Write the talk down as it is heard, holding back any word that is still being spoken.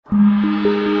Come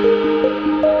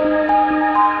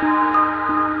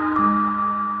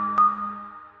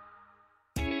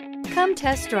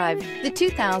test drive the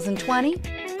 2020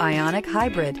 Ioniq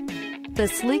Hybrid. The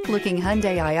sleek-looking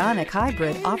Hyundai Ioniq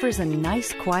Hybrid offers a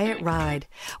nice, quiet ride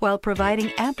while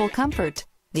providing ample comfort.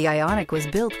 The Ioniq was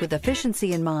built with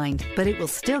efficiency in mind, but it will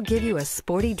still give you a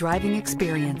sporty driving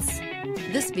experience.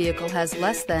 This vehicle has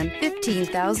less than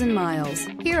 15,000 miles.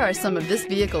 Here are some of this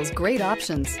vehicle's great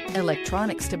options: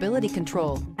 electronic stability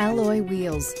control, alloy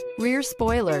wheels, rear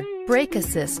spoiler, brake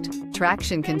assist,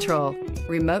 traction control,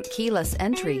 remote keyless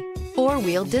entry,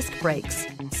 four-wheel disc brakes,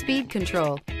 speed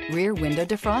control, rear window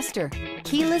defroster,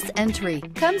 keyless entry.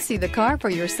 Come see the car for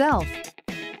yourself.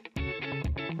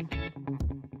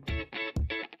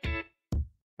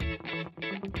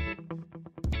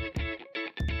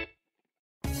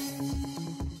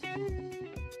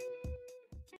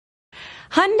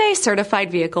 Hyundai certified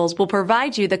vehicles will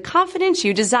provide you the confidence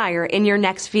you desire in your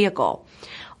next vehicle.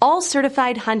 All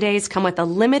certified Hyundais come with a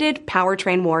limited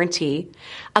powertrain warranty,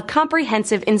 a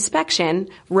comprehensive inspection,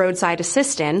 roadside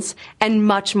assistance, and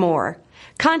much more.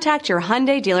 Contact your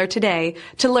Hyundai dealer today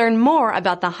to learn more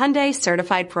about the Hyundai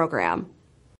Certified program.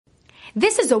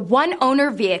 This is a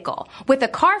one-owner vehicle with a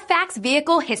CARFAX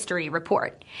Vehicle History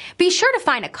Report. Be sure to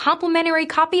find a complimentary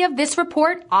copy of this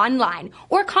report online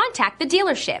or contact the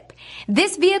dealership.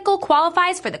 This vehicle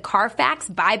qualifies for the CARFAX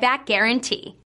Buyback Guarantee.